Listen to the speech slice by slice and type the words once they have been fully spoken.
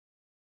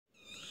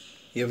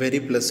A very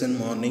pleasant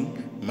morning,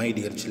 my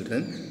dear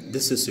children.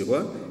 This is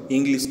your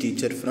English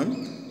teacher from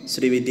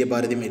Sri Vidya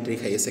Bharati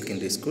Metric Higher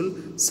Secondary School,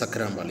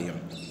 Sakrambalayam.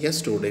 Yes,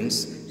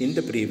 students, in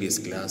the previous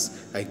class,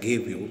 I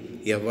gave you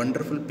a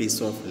wonderful piece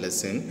of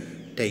lesson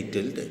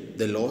titled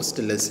The Lost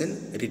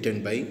Lesson,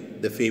 written by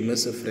the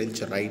famous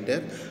French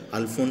writer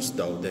Alphonse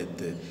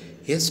Daudet.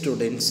 Yes,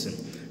 students,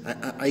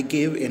 I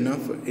gave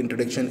enough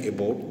introduction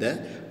about the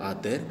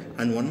author,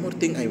 and one more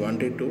thing I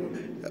wanted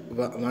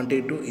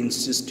to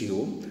insist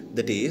you,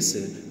 that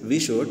is, we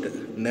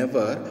should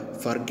never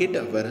forget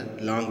our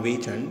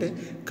language and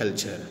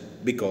culture,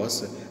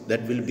 because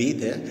that will be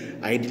the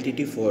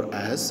identity for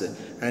us,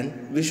 and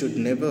we should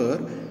never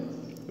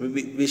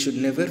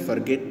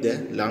forget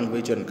the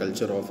language and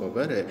culture of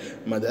our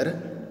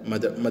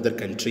mother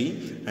country,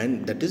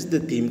 and that is the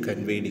theme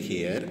conveyed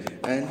here.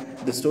 And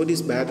the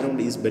story's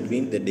background is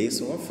between the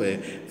days of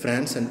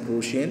France and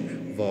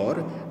Prussian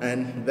war,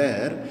 and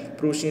where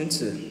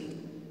Prussians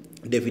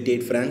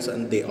defeated France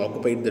and they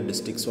occupied the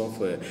districts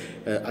of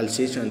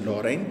Alsace and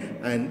Lorraine,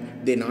 and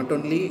they not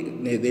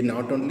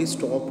only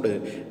stopped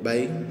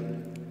by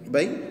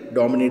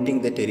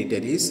dominating the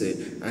territories,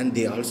 and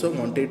they also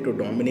wanted to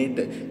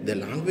dominate the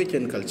language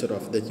and culture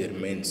of the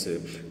Germans.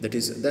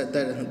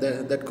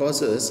 That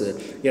causes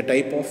a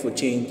type of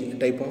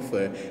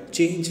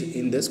change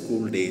in the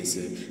school days.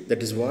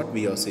 That is what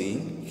we are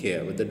seeing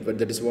here.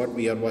 That is what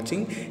we are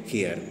watching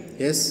here.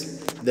 Yes,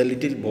 the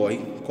little boy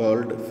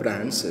called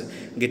Franz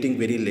getting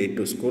very late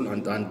to school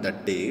on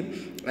that day,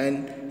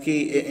 and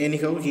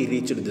he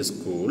reached the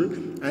school,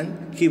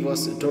 and he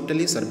was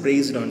totally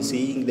surprised on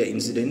seeing the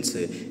incidents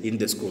in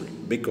the school,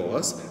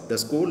 because the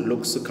school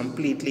looks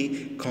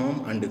completely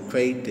calm and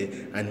quiet.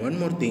 And one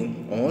more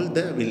thing, all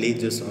the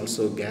villagers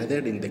also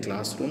gathered in the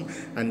classroom,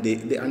 and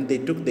they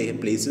took their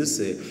places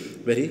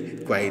very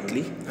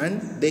quietly,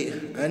 and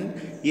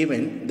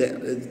even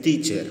the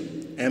teacher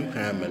M.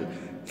 Hamel,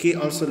 he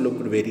also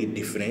looked very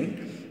different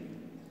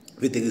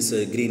with his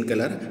green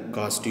color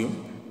costume,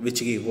 which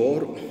he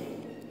wore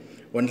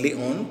only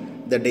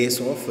on the days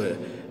of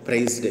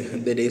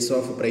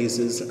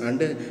prizes and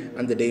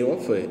the day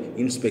of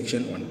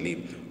inspection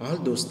only. All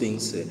those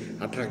things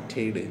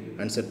attracted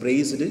and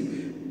surprised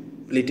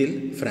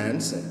little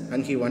Franz,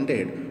 and he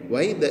wondered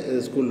why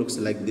the school looks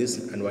like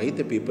this, and why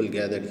the people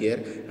gathered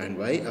here, and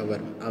why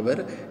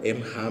our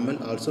M. Hamel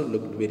also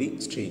looked very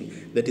strange.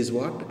 That is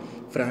what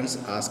Franz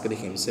asked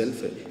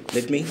himself.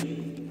 Let me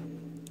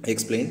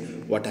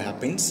explain what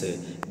happens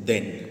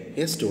then.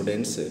 Yes,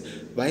 students,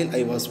 while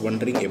I was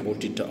wondering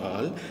about it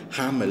all,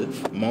 Hamel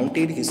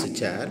mounted his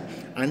chair,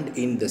 and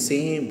in the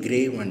same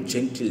grave and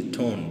gentle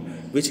tone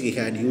which he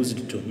had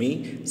used to me,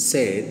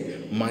 said,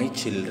 "My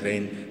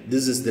children,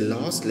 this is the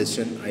last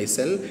lesson I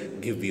shall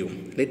give you."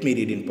 Let me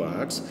read in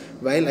parts.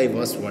 While I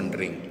was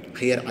wondering,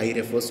 here I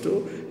refers to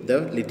the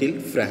little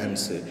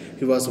Franz.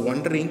 He was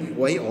wondering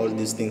why all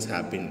these things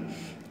happen.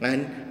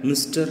 And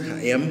Mr.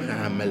 M.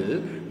 Hamel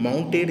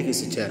mounted his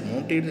chair.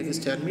 Mounted his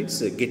chair means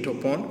get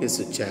upon his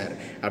chair.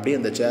 அப்படியே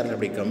அந்த சேரில்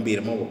அப்படி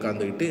கம்பீரமாக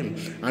உட்காந்துக்கிட்டு,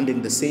 and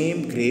in the same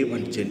grave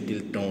and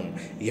gentle tone,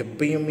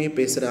 எப்பயுமே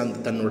பேசுகிற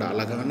அந்த தன்னோட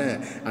அழகான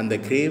அந்த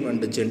கிரேவ்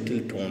அண்ட்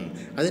ஜென்டில் டோன்.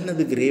 அது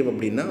என்னது கிரேவ்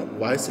அப்படின்னா,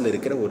 வாய்ஸில்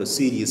இருக்கிற ஒரு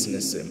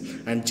சீரியஸ்னஸ்,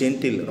 அண்ட்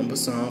ஜென்டில் ரொம்ப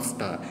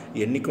சாஃப்டாக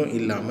என்றைக்கும்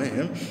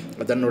இல்லாமல்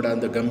தன்னோட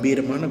அந்த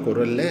கம்பீரமான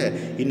குரலில்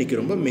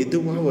இன்றைக்கி ரொம்ப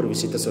மெதுவாக ஒரு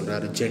விஷயத்த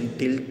சொல்கிறாரு.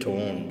 ஜென்டில்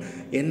டோன்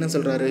என்ன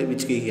சொல்கிறாரு?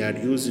 which he had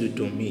used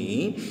to me,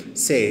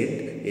 said,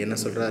 என்ன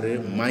சொல்கிறாரு?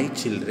 My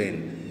children,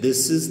 this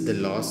is the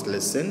last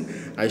lesson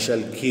I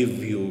shall give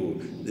you.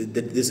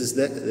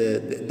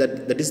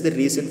 That is the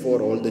reason for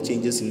all the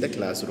changes in the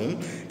classroom,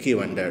 he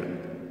wondered.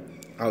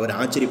 அவர்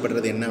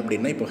ஆச்சரியப்படுறது என்ன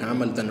அப்படின்னா, இப்போ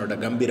Hamel தன்னோட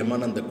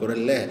கம்பீரமான அந்த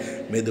குரலில்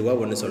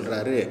மெதுவாக ஒன்று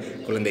சொல்கிறாரு.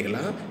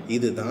 குழந்தைகளா,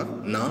 இதுதான்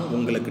நான்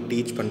உங்களுக்கு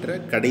டீச் பண்ணுற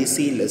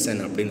கடைசி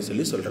லெசன்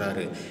அப்படின்னு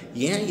சொல்கிறாரு.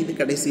 ஏன் இது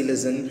கடைசி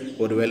லெசன்?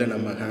 ஒருவேளை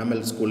நம்ம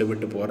ஹேமல் ஸ்கூலை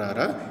விட்டு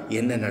போகிறாரா?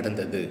 என்ன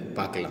நடந்தது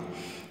பார்க்கலாம்.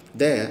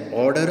 The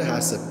order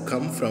has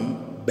come from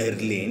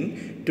Berlin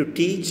to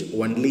teach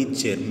only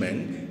German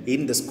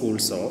in the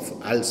schools of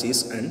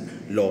Alsace and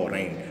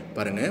Lorraine.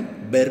 பாருங்கள்,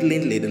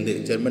 பெர்லினில் இருந்து,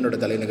 ஜெர்மனோட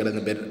தலைநகர்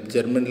அந்த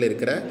ஜெர்மனில்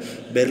இருக்கிற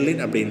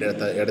பெர்லின் அப்படின்ற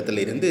இடத்துல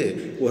இருந்து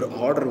ஒரு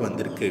ஆர்டர்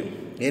வந்திருக்கு.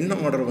 என்ன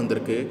ஆர்டர்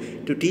வந்திருக்கு?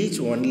 To teach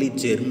only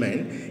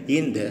German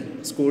in the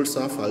schools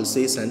of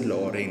Alsace and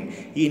லாரைன்.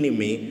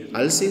 இனிமே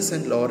அல்சேஸ்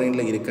அண்ட்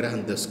லாரைனில் இருக்கிற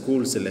அந்த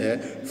ஸ்கூல்ஸில்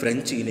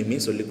ஃப்ரெஞ்சு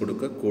இனிமேல் சொல்லிக்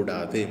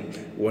கொடுக்கக்கூடாது,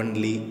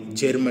 ஒன்லி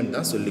ஜெர்மன்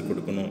தான் சொல்லிக்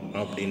கொடுக்கணும்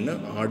அப்படின்னு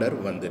ஆர்டர்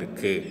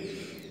வந்திருக்கு.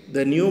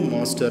 The new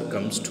master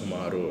comes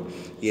tomorrow.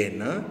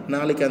 ஏன்னா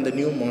நாளைக்கு அந்த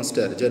நியூ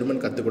மாஸ்டர்,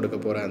 ஜெர்மன் கற்றுக் கொடுக்க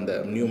போகிற அந்த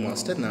நியூ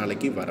மாஸ்டர்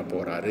நாளைக்கு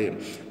வரப்போகிறாரு.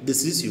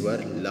 This is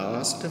your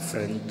last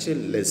French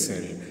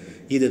lesson.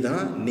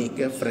 இதுதான்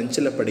நீங்கள்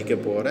ஃப்ரெஞ்சில் படிக்க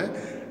போகிற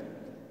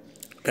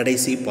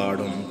கடைசி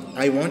பாடம்.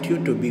 I want you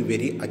to be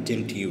very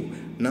attentive.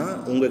 நான்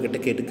உங்ககிட்ட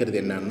கேட்டுக்கிறது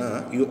என்னன்னா,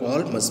 you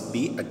all must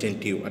be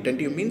attentive.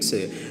 Attentive means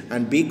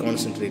and B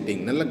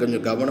concentrating. நல்லா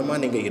கொஞ்சம் கவனமாக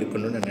நீங்கள்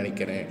இருக்கணும்னு நான்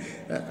நினைக்கிறேன்.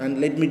 And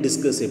let me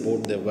discuss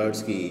about the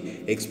words he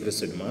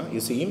எக்ஸ்பிரஸ்டுமா.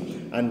 You see,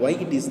 and why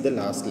it is the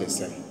last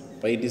lesson.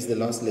 Why it is the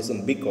last lesson?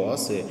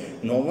 Because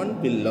no one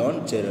will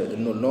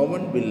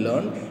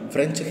learn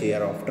French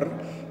hereafter,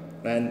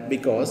 and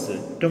because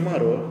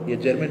tomorrow a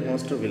German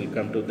master will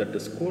come to that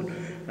school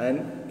and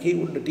he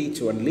would teach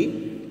only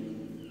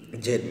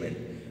German.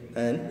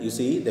 And you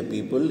see the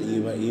people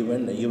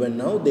even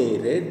now they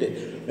read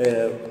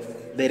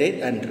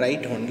and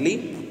write only,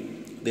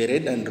 they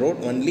read and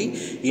wrote only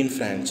in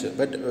French,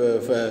 but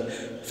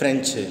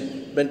French.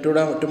 But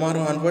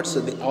tomorrow onwards,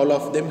 all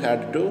of them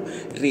had to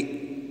read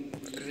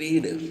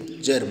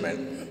German.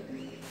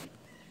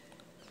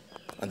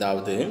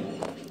 அதாவது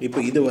இப்போ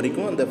இது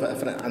வரைக்கும்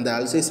அந்த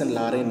Alsace and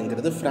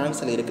லாரேனுங்கிறது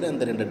ஃப்ரான்ஸில் இருக்கிற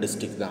அந்த 2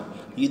 district தான்.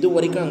 இது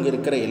வரைக்கும் அங்கே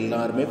இருக்கிற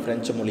எல்லாருமே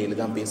ஃப்ரெஞ்சு மொழியில்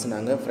தான்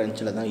பேசுனாங்க,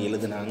 ஃப்ரெஞ்சில் தான்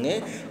எழுதுனாங்க.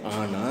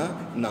 ஆனால்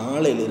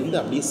நாளையிலிருந்து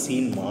அப்படியே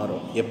சீன்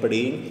மாறும்.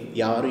 எப்படி?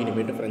 யாரும்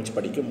இனிமேட்டு ஃப்ரெஞ்சு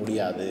படிக்க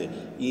முடியாது,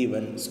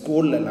 ஈவன்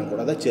ஸ்கூல்லலாம்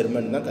கூட தான்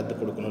ஜெர்மன் தான்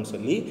கற்றுக் கொடுக்கணும்னு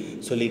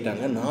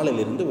சொல்லிட்டாங்க.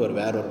 நாளையிலிருந்து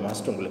வேற ஒரு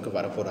மாஸ்டர் உங்களுக்கு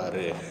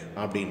வரப்போகிறாரு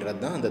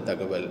அப்படின்றது தான் அந்த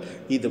தகவல்.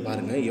 இது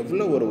பாருங்கள்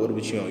எவ்வளோ ஒரு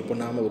விஷயம். இப்போ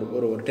நாம்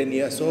ஒரு 10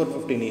 இயர்ஸோ ஒரு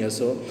 15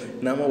 இயர்ஸோ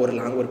நாம்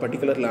ஒரு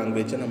பர்டிகுலர்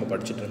லாங்குவேஜை நம்ம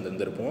படிச்சுட்டு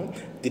இருந்திருப்போம்.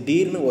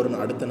 திடீர்னு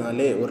அடுத்த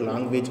நாளே ஒரு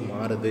லாங்குவேஜ்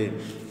மாறுது,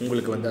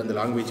 உங்களுக்கு அந்த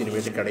லாங்குவேஜ்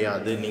இனிமேட்டு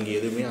கிடையாது, நீங்கள்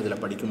எதுவுமே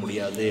அதில் படிக்க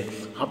முடியாது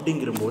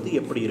அப்படிங்கிறபோது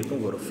எப்படி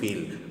இருக்கும் ஒரு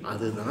ஃபீல்.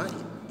 அதுதான்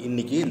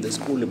இன்றைக்கி இந்த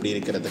ஸ்கூல் இப்படி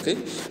இருக்கிறதுக்கு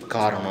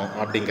காரணம்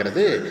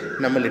அப்படிங்கிறது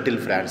நம்ம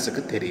லிட்டில்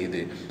ஃப்ரான்ஸுக்கு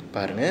தெரியுது.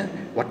 பாருங்கள்,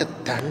 what a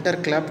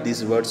Thunder clap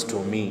these words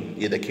to me.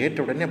 இதை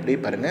கேட்ட உடனே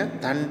அப்படியே பாருங்கள்,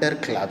 Thunder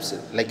claps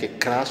like a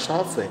crash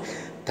of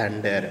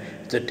Thunder,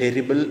 it's a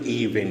terrible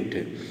event.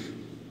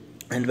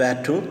 And where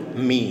to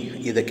me.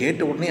 இதை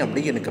கேட்ட உடனே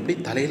அப்படியே எனக்கு அப்படியே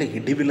தலையில்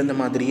இடி விழுந்த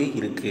மாதிரியே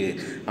இருக்குது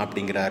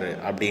அப்படிங்கிறாரு.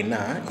 அப்படின்னா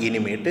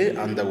இனிமேட்டு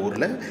அந்த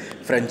ஊரில்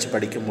ஃப்ரெஞ்சு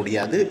படிக்க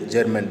முடியாது,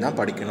 ஜெர்மன் தான்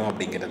படிக்கணும்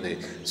அப்படிங்கிறது.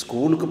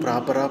 ஸ்கூலுக்கு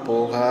ப்ராப்பராக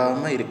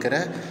போகாமல்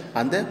இருக்கிற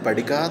அந்த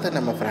படிக்காத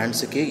நம்ம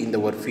ஃப்ரான்ஸுக்கே இந்த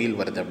ஒரு ஃபீல்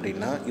வருது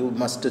அப்படின்னா, you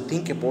must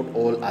think about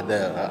all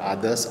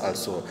others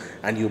also,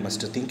 and you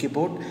must think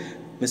about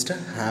mister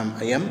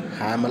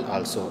Hamel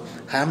also.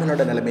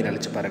 ஹேமலோட நிலைமையை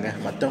நினச்சி பாருங்கள்,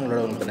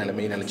 மற்றவங்களோட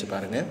நிலைமையை நினச்சி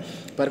பாருங்கள்.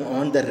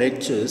 On the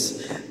ரெட்ஜஸ்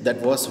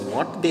that was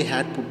what they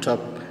had put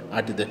up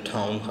at the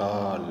town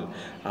hall.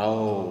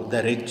 Oh, the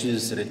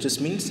riches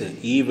means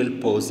evil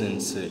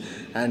persons,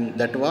 and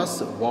that was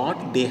what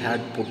they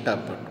had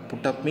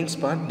put up means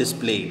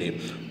displayed.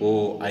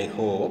 Oh, I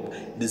hope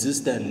this is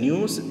the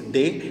news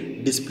they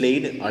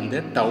displayed on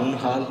the town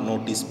hall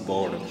notice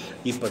board.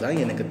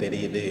 இப்போதான் எனக்கு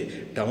தெரியுது,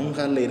 down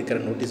ஹாலில் இருக்கிற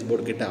notice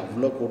board கிட்ட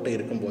அவ்வளோ கூட்டம்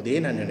இருக்கும் போதே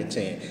நான்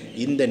நினச்சேன்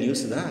இந்த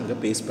நியூஸ் தான் அங்கே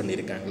பேஸ்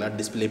பண்ணியிருக்காங்களா,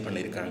 டிஸ்பிளே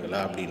பண்ணியிருக்காங்களா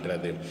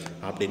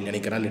அப்படின்னு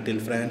நினைக்கிறேன்.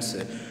 Little France,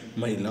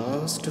 my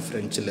last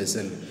French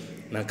lesson.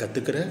 நான்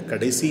கற்றுக்கிற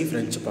கடைசி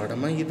ஃப்ரெஞ்சு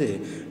பாடமாக இது.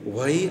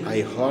 Y I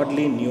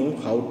Hartley knew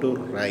how to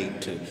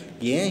right.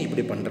 ஏன்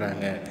இப்படி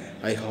பண்ணுறாங்க?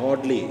 I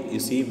hardly, you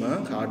see ma,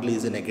 hardly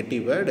is a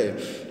negative word.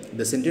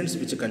 The sentence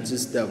which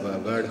consists the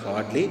word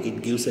hardly, it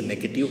gives a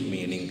negative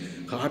meaning.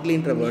 Hardly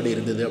என்ற word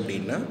இருந்தது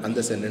அப்படின்னா அந்த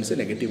sentence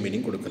negative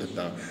meaning கொடுக்குறது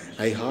தான்.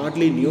 ஐ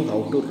Hartley knew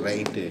how to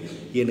right.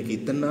 எனக்கு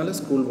இத்தனை நாள்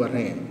school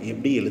வரேன்,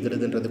 எப்படி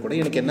எழுதுறதுன்றது கூட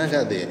எனக்கு என்ன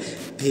ஆகாது,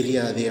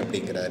 தெரியாது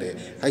அப்படிங்கிறாரு.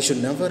 I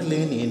should never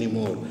learn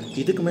anymore.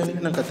 இதுக்கு மேலே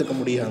நான் கற்றுக்க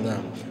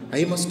முடியாதான்.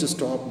 ஐ மஸ்ட்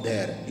ஸ்டாப்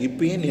தேர்.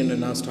 இப்பயே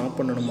நான் ஸ்டாப்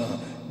பண்ணணுமா?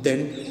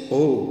 தென்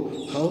ஓ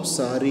how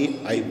sorry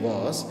I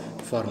was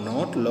for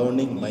not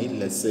learning my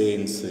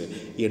lessons.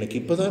 எனக்கு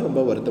இப்போ தான்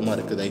ரொம்ப வருத்தமாக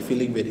இருக்குது. I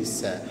feeling very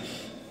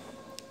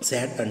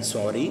sad and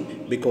sorry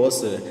because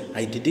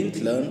I didn't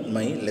learn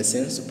my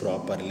lessons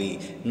properly.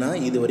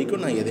 நான் இது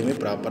வரைக்கும் நான் எதுவுமே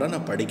ப்ராப்பராக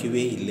நான்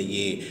படிக்கவே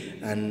இல்லையே.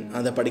 அண்ட்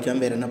அதை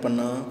படிக்காமல் வேறு என்ன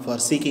பண்ணால், for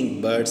seeking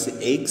birds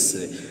eggs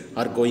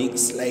or going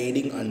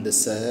sliding on the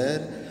sir.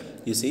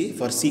 You see,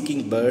 for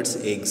seeking birds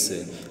eggs.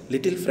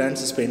 Little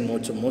Franz spent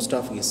most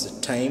of his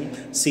time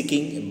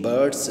seeking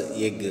birds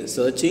egg,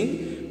 searching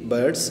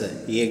birds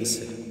eggs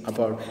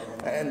about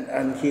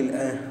and he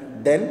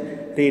then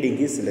reading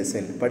his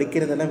lesson.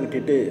 படிக்கிறதெல்லாம்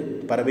விட்டுட்டு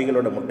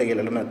பறவைகளோட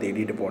முட்டைகளெல்லாம் நான்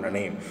தேடிட்டு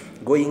போனேனே.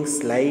 Going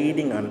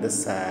sliding on the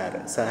sir.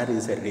 Sir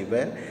is a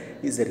river,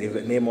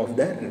 name of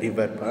the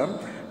river.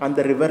 அந்த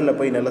ரிவரில்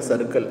போய் நல்லா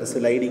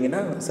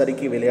ஸ்லைடிங்னா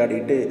சறுக்கி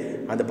விளையாடிட்டு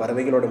அந்த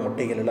பறவைகளோட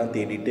முட்டைகளெல்லாம்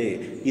தேடிட்டு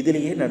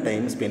இதுலேயே நான்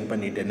டைம் ஸ்பெண்ட்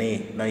பண்ணிட்டேனே.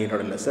 நான்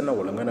என்னோடய லெசனை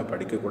ஒழுங்காக நான்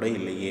படிக்க கூட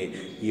இல்லையே,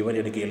 ஈவன்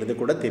எனக்கு எழுத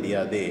கூட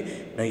தெரியாதே,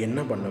 நான்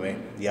என்ன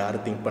பண்ணுவேன்?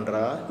 யார் திங்க்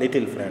பண்ணுறா?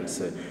 Little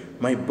France.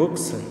 My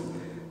books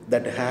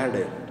that had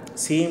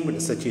seemed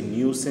such a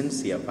nuisance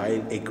a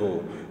while ago.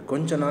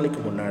 கொஞ்ச நாளைக்கு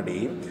முன்னாடி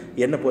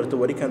என்னை பொறுத்த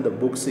வரைக்கும் அந்த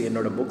புக்ஸ்,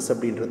 என்னோடய புக்ஸ்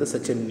அப்படின்றது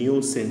such a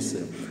nuisance.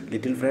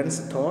 Little friends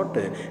thought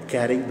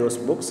carrying those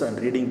books and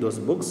reading those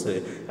books,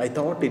 I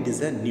thought it is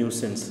a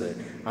nuisance.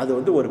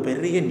 அது ஒரு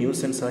பெரிய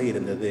நியூசன்ஸாக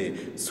இருந்தது.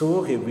 so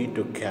heavy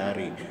to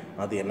carry.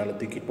 அது என்னால்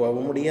தூக்கி போக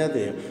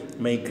முடியாது.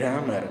 My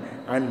grammar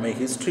and my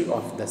history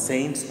of the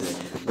science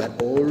were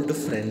old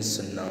friends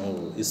now.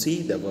 You see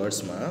the words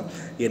ma.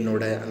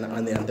 என்னோட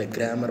அந்த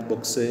grammar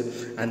books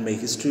and my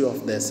history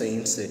of the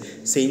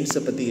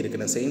சயின்ஸை பற்றி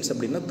இருக்கிற சயின்ஸ்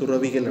அப்படின்னா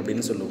துறவிகள்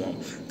அப்படின்னு சொல்லுவோம்.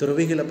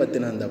 துறவிகளை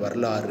பற்றின அந்த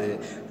வரலாறு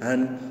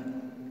and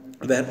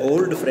where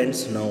old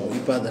friends no,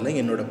 இப்போ அதெல்லாம்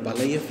என்னோடய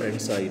பழைய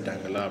ஃப்ரெண்ட்ஸ்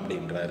ஆகிட்டாங்களா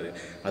அப்படின்றாரு.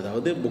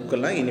 அதாவது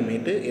புக்கெல்லாம்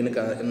இனிமேட்டு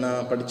எனக்கு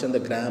நான் படித்த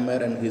அந்த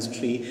கிராமர் அண்ட்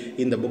ஹிஸ்ட்ரி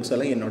இந்த புக்ஸ்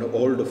எல்லாம் என்னோடய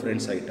ஓல்டு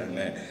ஃப்ரெண்ட்ஸ்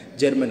ஆகிட்டாங்க.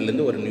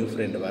 ஜெர்மன்லேருந்து ஒரு நியூ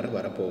ஃப்ரெண்டு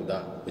வரப்போகுதா,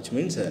 விச்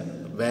மீன்ஸ்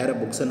வேறு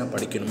புக்ஸை நான்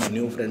படிக்கணுமா,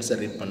 நியூ ஃப்ரெண்ட்ஸை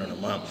ரீட்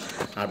பண்ணணுமா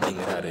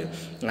அப்படிங்கிறாரு.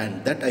 And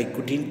that I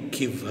couldn't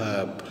give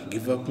up.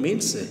 Give up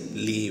means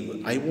leave.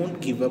 I won't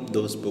give up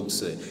those books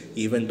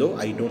even though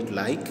I don't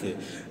like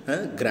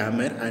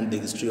grammar and the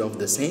history of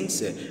the saints,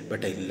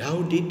 but I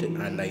loved it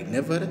and I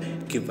never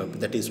give up.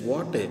 That is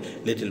what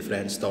little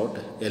Franz thought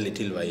a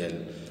little while.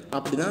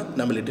 அப்படி தான்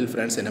நம்ம little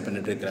France என்ன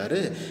பண்ணிட்டு இருக்கிறாரு,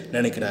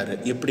 நினைக்கிறாரு,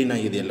 எப்படி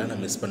நான் இதெல்லாம்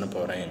நான் மிஸ் பண்ண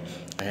போகிறேன்.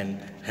 அண்ட்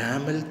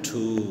ஹேமல்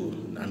டூ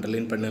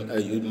அண்டர்லைன் பண்ண,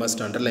 you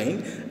must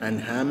underline.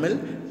 And Hamel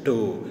two,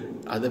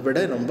 அதை விட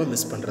ரொம்ப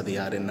மிஸ் பண்ணுறது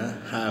யாருன்னா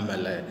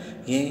ஹேமலை.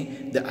 ஏன்,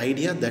 the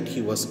idea that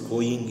he was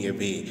going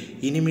எவே.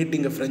 இனிமேட்டு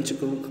இங்கே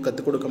ஃப்ரெஞ்சுக்கு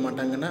கற்றுக் கொடுக்க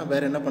மாட்டாங்கன்னா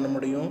வேறு என்ன பண்ண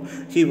முடியும்,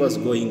 ஹி வாஸ்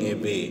கோயிங்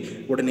எவே,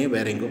 உடனே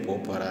வேறு எங்கோ போக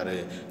போகிறாரு.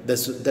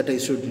 That I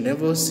should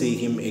never see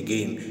him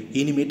again.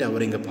 இனிமேட்டு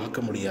அவர் இங்கே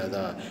பார்க்க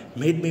முடியாதா.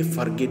 Made me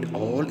forget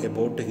all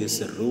about his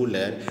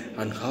ruler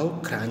and how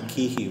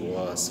cranky he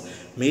was.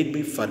 Made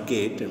me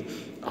forget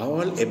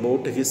all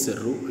about his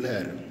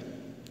ruler.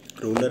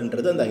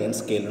 ரூலர்ன்றது அந்த அயன்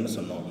ஸ்கேல்னு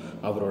சொன்னோம்.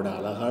 அவரோட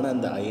அழகான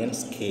அந்த iron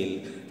scale.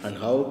 And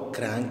how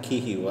கிராங்கி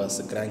he was.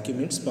 கிராங்கி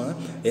means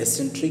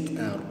eccentric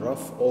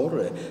rough R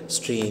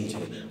strange.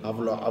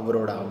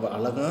 அவரோட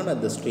அழகான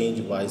அந்த strange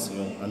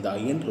வாய்ஸையும் அந்த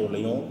iron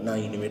ரோலையும்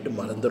நான் இனிமேட்டு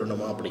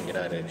மறந்துடணுமா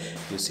அப்படிங்கிறாரு.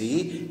 You see,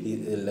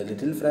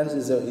 little France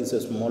is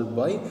a small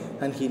boy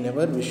and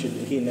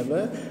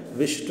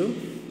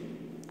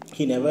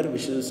he never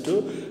wishes to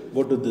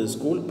go to the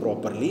school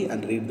properly and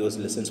read those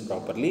lessons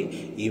properly.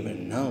 Even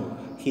now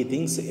he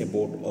thinks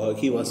about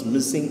he was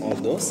missing all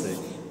those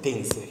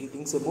things. He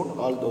thinks about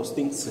all those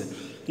things.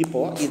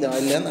 இப்போது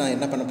இதில் நான்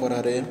என்ன பண்ண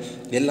போகிறாரு,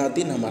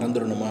 எல்லாத்தையும் நான்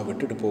மறந்துடணுமா,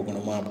 விட்டுட்டு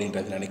போகணுமா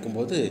அப்படின்றது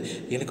நினைக்கும்போது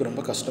எனக்கு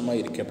ரொம்ப கஷ்டமாக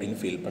இருக்குது அப்படின்னு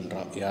ஃபீல்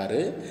பண்ணுறான். யார்,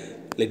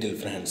 லிட்டில்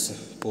ஃப்ரான்ஸ்.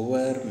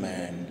 Poor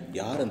man.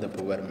 யார் அந்த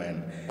poor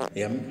man?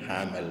 M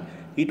Hamel.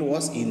 It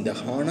was in the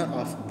honor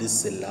of this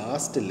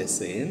last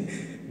lesson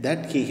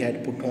that he had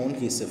put on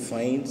his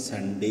fine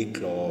Sunday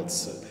clothes.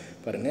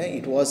 பாருங்கள்,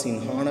 it was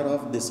in honour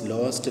of this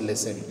last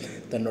lesson.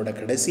 தன்னோட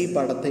கடைசி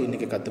பாடத்தை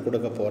இன்றைக்கி கற்றுக்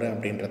கொடுக்க போகிறேன்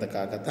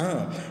அப்படின்றதுக்காக தான்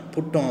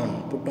put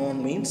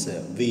on means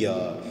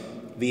wear.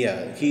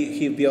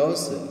 he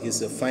wears his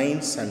fine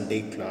Sunday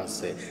clothes.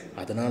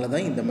 அதனால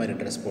தான் இந்த மாதிரி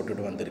ட்ரெஸ்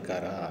போட்டுட்டு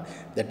வந்திருக்காரா.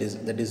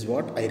 that is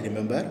what I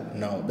remember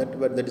now.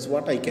 that is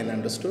what I can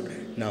understood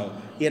now.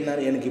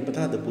 எனக்கு இப்போ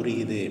தான் அது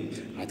புரியுது.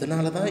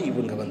 அதனால தான்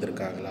இவங்க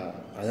வந்திருக்காங்களா,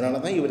 அதனால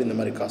தான் இவர் இந்த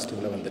மாதிரி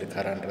காஸ்டியூமில்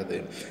வந்திருக்காரான்றது.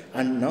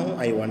 and now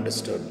I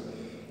understood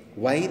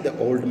why the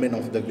old men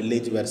of the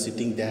village were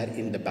sitting there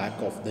in the back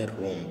of their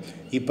room.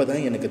 இப்போ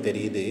தான் எனக்கு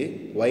தெரியுது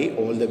why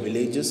all the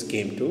villagers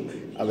came to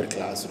our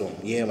classroom.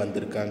 ஏன்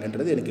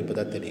வந்திருக்காங்கன்றது எனக்கு இப்போ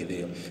தான் தெரியுது.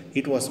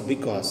 it was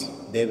because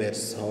they were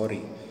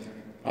sorry.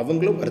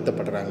 அவங்களும்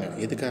வருத்தப்படுறாங்க.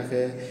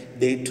 எதுக்காக?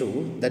 they too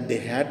that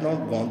they had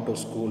not gone to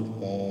school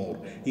more.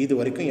 இது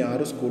வரைக்கும்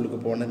யாரும் ஸ்கூலுக்கு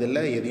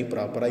போனதில்லை, எதையும்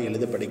ப்ராப்பராக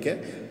எழுத படிக்க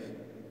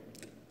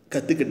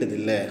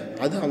கற்றுக்கிட்டதில்லை.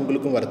 அது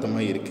அவங்களுக்கும்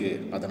வருத்தமாக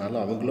இருக்குது. அதனால்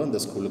அவங்களும் அந்த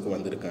ஸ்கூலுக்கு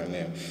வந்திருக்காங்க.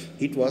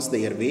 It was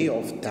their way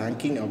of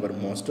thanking our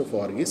master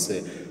for his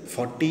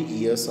 40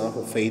 years of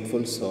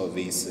faithful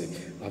service.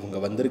 அவங்க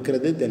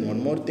வந்திருக்கிறது. then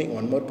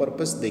one more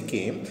purpose they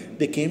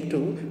came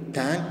to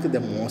thank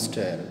the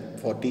master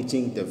for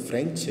teaching the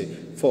French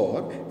for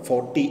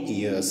 40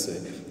 years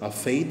of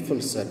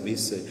faithful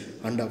service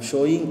and of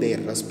showing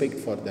their respect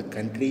for the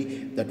country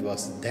that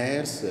was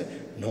theirs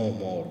no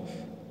more.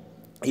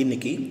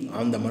 இன்றைக்கி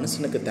அந்த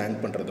மனுஷனுக்கு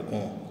thank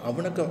பண்ணுறதுக்கும்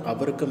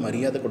அவருக்கு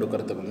மரியாதை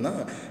கொடுக்கறதுக்கும் தான்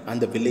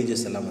அந்த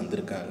villages எல்லாம்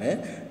வந்திருக்காங்க.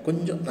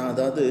 கொஞ்சம்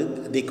அதாவது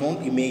they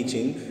can't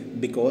imagine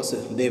because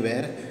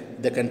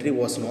the country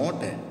was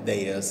not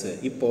theirs.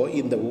 இப்போது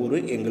இந்த ஊர்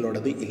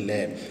எங்களோடது இல்லை,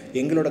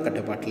 எங்களோட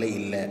கட்டுப்பாட்டில்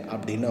இல்லை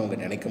அப்படின்னு அவங்க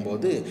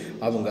நினைக்கும்போது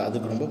அவங்க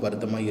அதுக்கு ரொம்ப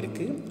வருத்தமாக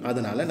இருக்குது.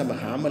 அதனால்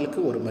நம்ம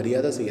ஹேமலுக்கு ஒரு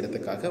மரியாதை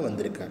செய்கிறதுக்காக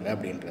வந்திருக்காங்க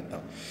அப்படின்றது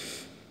தான்.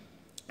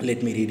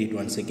 Let me read it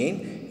once again.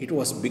 It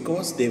was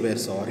because they were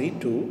sorry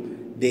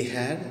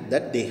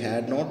they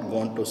had not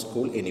gone to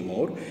school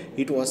anymore.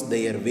 It was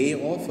their way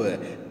of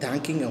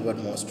thanking our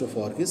master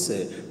for his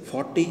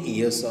 40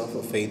 years of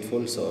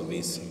faithful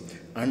service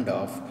and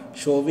of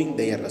showing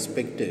their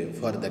respect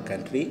for the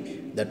country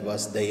that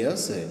was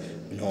theirs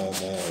no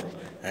more.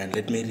 And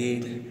let me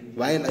read.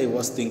 While I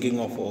was thinking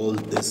of all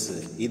this,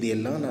 இது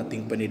எல்லாம் நான்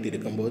think பண்ணிட்டு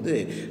இருக்கும்போது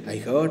I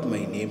heard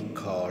my name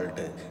called.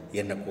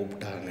 என்னை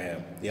கூப்பிட்டாங்க.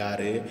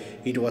 யார்?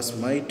 It was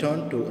my turn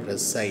to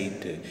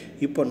recite.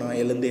 இப்போ நான்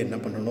எழுந்து என்ன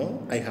பண்ணணும்?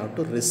 I have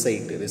to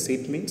recite.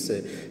 Recite means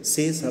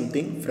say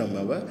something from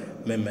our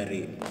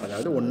memory.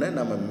 அதாவது ஒன்றை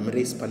நம்ம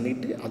மெமரைஸ்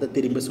பண்ணிவிட்டு அதை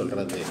திரும்பி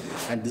சொல்கிறது.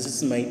 And this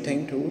is my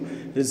time to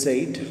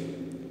recite.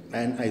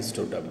 And I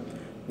stood up.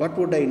 What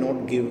would I not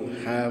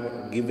have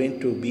given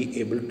to be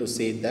able to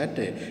say that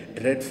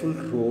dreadful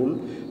rule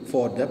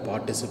for the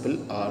participle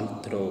all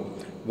through?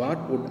 What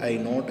would I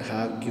not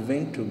have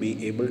given to be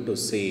able to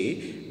say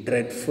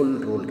dreadful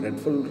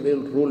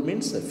rule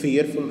means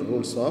fearful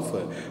rules of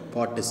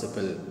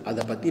participle.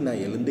 அதை பற்றி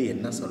நான் எழுந்து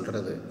என்ன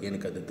சொல்கிறது,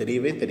 எனக்கு அது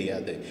தெரியவே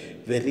தெரியாது.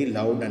 Very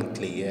loud and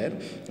clear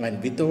and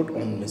without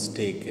one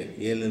mistake.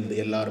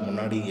 எல்லாரும்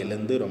முன்னாடி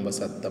எழுந்து ரொம்ப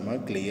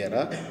சத்தமாக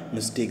கிளியராக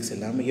மிஸ்டேக்ஸ்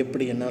இல்லாமல்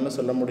எப்படி என்னால்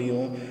சொல்ல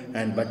முடியும்.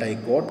 And but I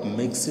got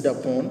mixed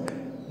upon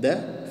the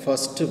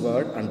first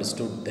word and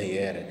stood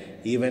there.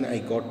 Even I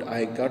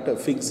got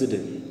fixed.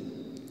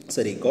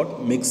 Sorry, got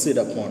mixed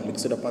upon.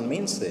 Mixed upon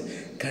means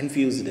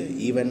confused.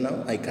 Even now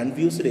I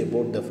confused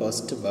about the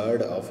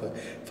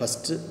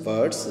first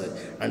words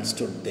and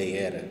stood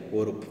there.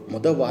 ஒரு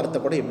முத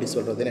வார்த்தை கூட எப்படி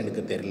சொல்கிறதுன்னு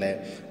எனக்கு தெரியல.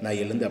 நான்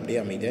எழுந்து அப்படியே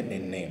அமைதியாக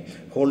நின்னேன்.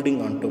 Holding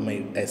on to my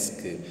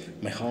desk,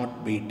 my heart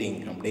beating.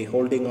 அப்படியே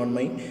ஹோல்டிங் ஆன்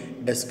மை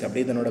டெஸ்க்,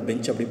 அப்படியே தன்னோட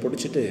பெஞ்ச் அப்படி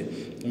பிடிச்சிட்டு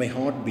மை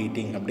ஹார்ட்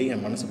பீட்டிங், அப்படியே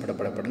என் மனசு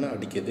படப்படப்படன்னு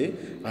அடிக்குது.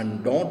 And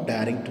not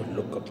daring to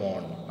look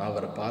upon.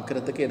 அவரை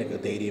பார்க்குறதுக்கு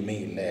எனக்கு தைரியமே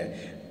இல்லை.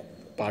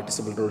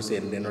 பார்ட்டிசிபிள் ரூல்ஸ்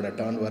என்னோட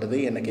டர்ன் வருது,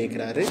 என்ன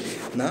கேட்குறாரு,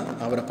 நான்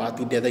அவரை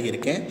பார்த்துக்கிட்டே தான்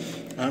இருக்கேன்.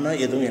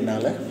 ஆனால் எதுவும்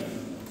என்னால்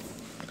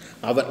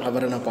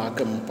அவரை நான்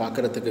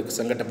பார்க்குறதுக்கு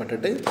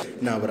சங்கடப்பட்டுட்டு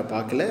நான் அவரை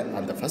பார்க்கல.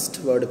 அந்த ஃபஸ்ட்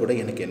வேர்டு கூட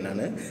எனக்கு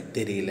என்னன்னு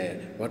தெரியல.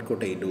 What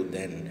good I two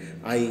then?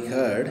 I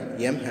heard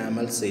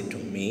Hamel say to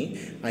me,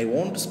 I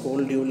want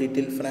scold you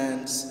little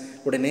France.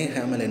 உடனே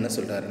ஹேமல் என்ன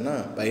சொல்கிறாருன்னா,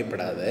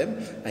 பயப்படாத,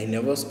 ஐ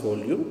நெவர்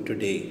ஸ்கோல் யூ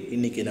டுடே.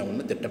 இன்றைக்கி நான்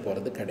ஒன்றும் திட்ட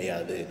போகிறது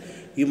கிடையாது.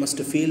 You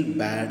must feel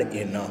bad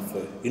என்னாஃப்.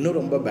 இன்னும்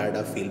ரொம்ப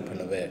பேடாக ஃபீல்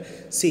பண்ணுவேன்.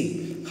 See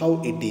how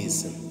it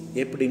is.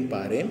 எப்படின்னு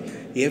பாரு.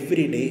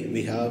 Everyday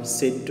we have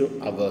set to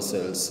our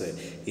cells.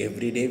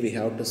 Everyday we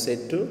have to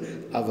set to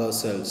our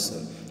cells.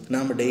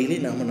 நாம் டெய்லி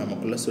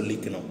நமக்குள்ளே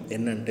சொல்லிக்கணும்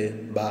என்னன்ட்டு.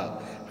 பா,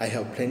 I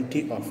have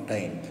plenty of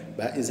time.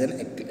 பா is an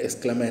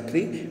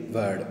exclamatory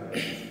word.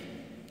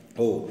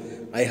 Oh,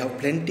 I have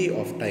plenty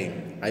of time.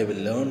 I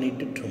will learn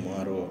it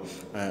tomorrow.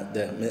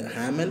 The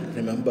Hamel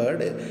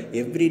remembered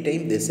every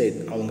time they said,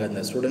 அவங்க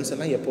அந்த students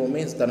எல்லாம்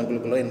எப்போவுமே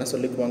தனக்குள்ளுக்குள்ள என்ன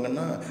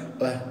சொல்லிக்குவாங்கன்னா,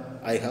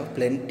 I have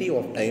plenty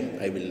of time,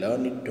 I will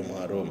learn it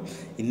tomorrow.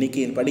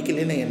 இன்றைக்கி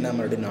படிக்கலைன்னா என்ன,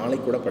 மறுபடியும்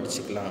நாளைக்கு கூட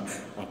படிச்சுக்கலாம்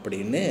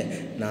அப்படின்னு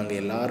நாங்கள்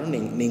எல்லோரும்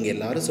நீங்கள்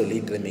எல்லோரும்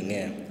சொல்லிகிட்டு இருந்தீங்க.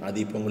 அது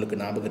இப்போ உங்களுக்கு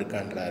ஞாபகம்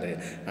இருக்கான்றாரு.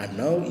 And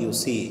now you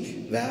see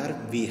where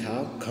we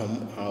have come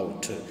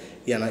out.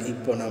 ஏன்னா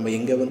இப்போ நம்ம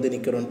எங்கே வந்து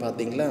நிற்கிறோன்னு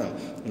பார்த்தீங்களா,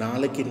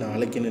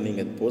 நாளைக்குன்னு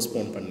நீங்கள்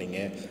போஸ்ட்போன் பண்ணீங்க.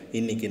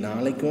 இன்றைக்கி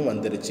நாளைக்கும்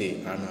வந்துருச்சு.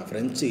 ஆனால்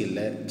ஃப்ரெஞ்சு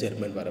இல்லை,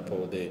 ஜெர்மன்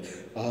வரப்போகுது.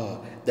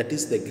 That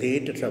is the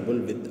great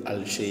trouble with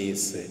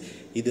Alsace.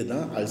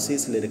 இதுதான்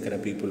அல்சேஸில் இருக்கிற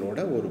பீப்புளோட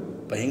ஒரு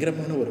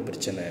பயங்கரமான ஒரு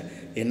பிரச்சனை.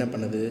 என்ன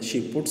பண்ணுது? She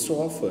puts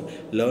of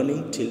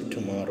learning till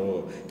tomorrow.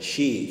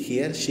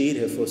 She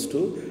refers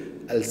to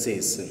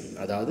Alsace.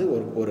 அதாவது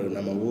ஒரு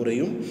நம்ம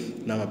ஊரையும்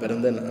நம்ம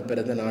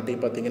பிறந்த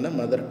நாட்டையும் பார்த்திங்கன்னா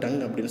மதர் டங்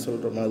அப்படின்னு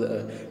சொல்கிறோம்,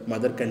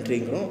 மதர்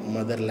கண்ட்ரிங்கிறோம்,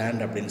 மதர்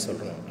லேண்ட் அப்படின்னு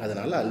சொல்கிறோம்.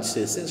 அதனால்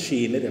அல்சேஸ்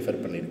ஷீன்னு ரெஃபர்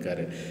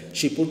பண்ணியிருக்காரு.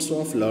 She puts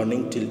of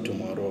learning till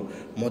tomorrow.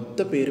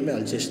 மொத்த பேருமே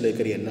அல்சேஸில்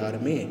இருக்கிற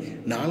எல்லாருமே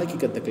நாளைக்கு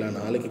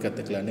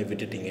கற்றுக்கலான்னு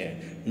விட்டுட்டீங்க.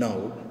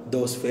 Now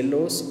those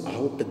fellows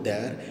out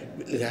there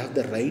will have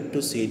the right to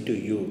say to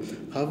you,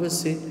 how is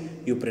it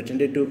you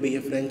pretended to be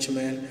a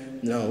Frenchman?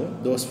 Now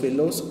those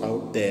fellows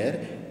out there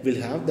will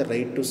have the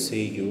right to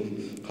say you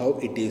how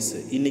it is.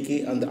 இன்றைக்கி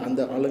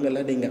அந்த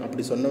ஆளுங்கள்லாம் நீங்கள்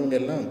அப்படி சொன்னவங்க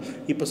எல்லாம்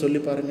இப்போ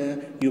சொல்லி பாருங்கள்,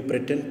 you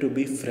pretend to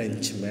be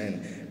Frenchman,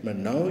 but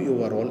now you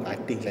are all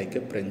acting like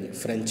a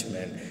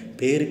Frenchman.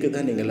 பேருக்கு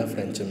தான் நீங்கள்லாம்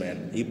Frenchman.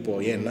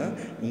 இப்போது ஏன்னா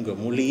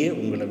உங்கள் மொழியே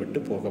உங்களை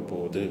விட்டு போக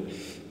போகுது.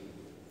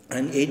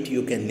 And yet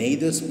you can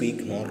neither speak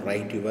nor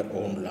write your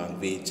own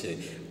language.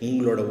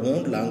 உங்களோட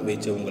ஓன்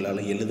லாங்குவேஜை உங்களால்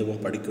எழுதவும்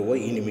படிக்கவோ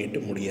இனிமேட்டு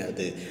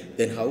முடியாது.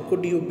 Then how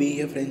good you B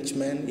எ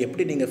ஃப்ரெஞ்ச்மேன்?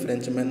 எப்படி நீங்கள்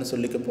ஃப்ரெஞ்ச்மேன்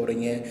சொல்லிக்க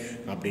போகிறீங்க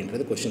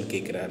அப்படின்றது கொஷின்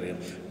கேட்குறாரு.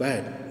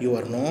 But you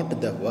are not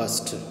the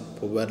worst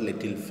poor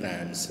little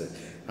France.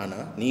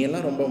 ஆனால் நீ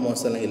எல்லாம் ரொம்ப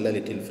மோசம்லாம் இல்லை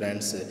little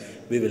France.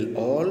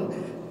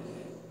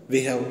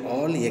 We have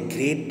all a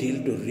great deal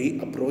to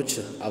reapproach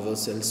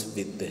ourselves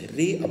with.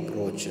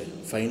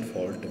 Find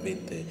fault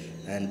with.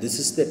 And this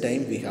is the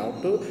time we have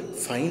to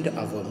find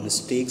our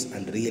mistakes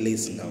and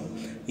realize now.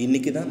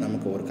 இன்றைக்கி தான்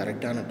நமக்கு ஒரு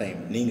கரெக்டான டைம்.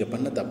 நீங்கள்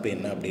பண்ண தப்பு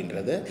என்ன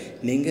அப்படின்றத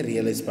நீங்கள்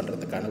ரியலைஸ்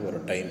பண்ணுறதுக்கான ஒரு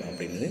டைம்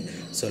அப்படின்னு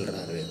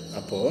சொல்கிறாரு.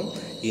 அப்போது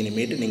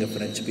இனிமேட்டு நீங்கள்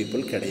ஃப்ரெஞ்சு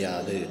பீப்புள்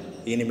கிடையாது,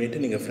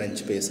 இனிமேட்டு நீங்கள்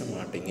ஃப்ரெஞ்சு பேச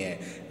மாட்டீங்க.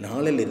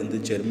 நாளிலிருந்து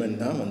ஜெர்மன்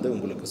தான் வந்து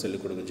உங்களுக்கு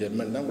சொல்லிக் கொடுக்கும்,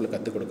 ஜெர்மன் தான் உங்களுக்கு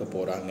கற்றுக் கொடுக்க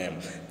போகிறாங்க.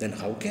 Then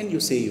how can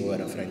you say you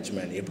are அ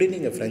ஃப்ரெஞ்ச்மேன்? எப்படி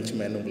நீங்கள்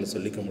ஃப்ரெஞ்ச்மேன் உங்களை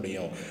சொல்லிக்க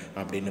முடியும்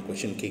அப்படின்னு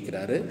கொஷின்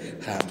கேட்குறாரு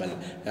Hamel.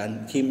 And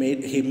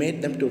he made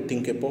them to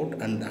think about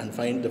and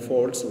find the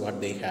faults what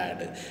they had.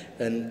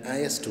 And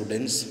as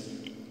students,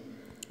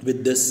 with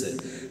this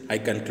I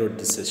conclude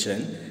this session,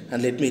 and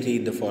let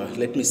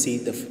me see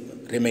the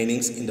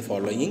remainings in the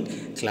following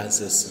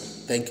classes.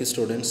 Thank you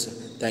students.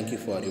 Thank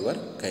you for your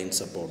kind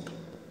support.